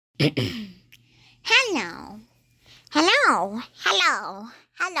Hello. Hello. Hello.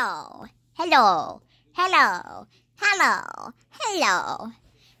 Hello. Hello. Hello. Hello. Hello.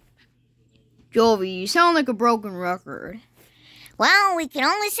 Jovie, you sound like a broken record. Well, we can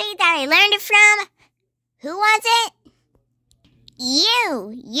only say that I learned it from... Who was it?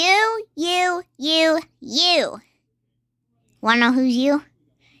 You. Wanna know who's you?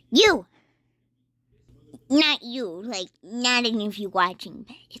 You. Not you, like, not any of you watching,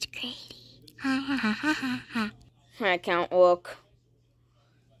 but it's Grady. Ha ha ha ha ha ha. I can't look.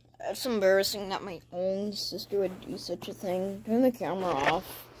 It's embarrassing that my own sister would do such a thing. Turn the camera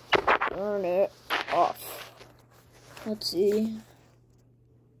off. Turn it off. Let's see.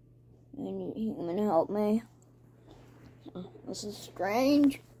 You gonna help me? This is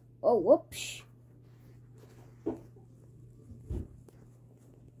strange. Oh, whoops.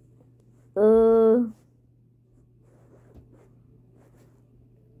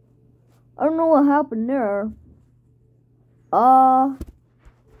 I don't know what happened there.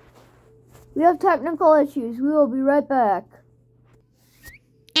 We have technical issues. We will be right back.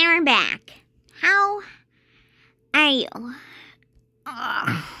 And we're back. How are you?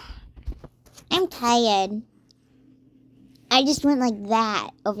 I'm tired. I just went like that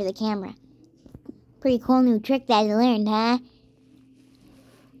over the camera. Pretty cool new trick that I learned, huh?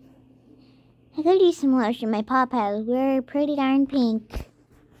 I could use some lotion. My paw pads were pretty darn pink.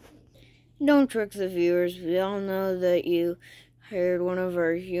 Don't trick the viewers. We all know that you hired one of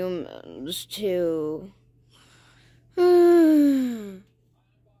our humans to do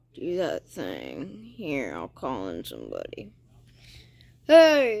that thing. Here, I'll call in somebody.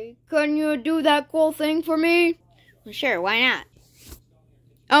 Hey, can you do that cool thing for me? Well, sure, why not?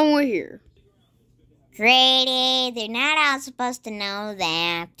 I'm here. Grady, they're not all supposed to know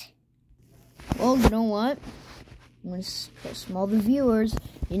that. Well, you know what? I'm going to smell the viewers.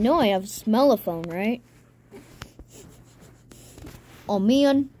 You know I have a smell-o-phone, right? Oh,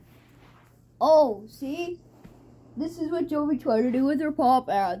 man. Oh, see? This is what Jovie tried to do with her pop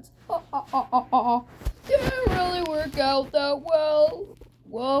ads. Didn't really work out that well.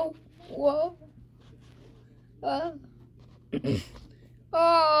 Whoa. Got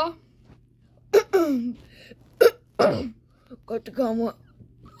the camera.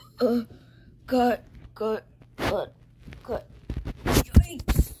 Cut.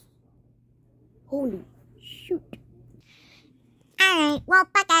 Yikes. Holy shoot. Alright, well,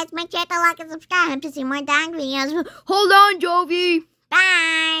 bye guys. Make sure to like and subscribe to see more dog videos. Hold on, Jovie.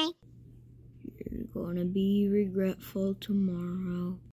 Bye. You're gonna be regretful tomorrow.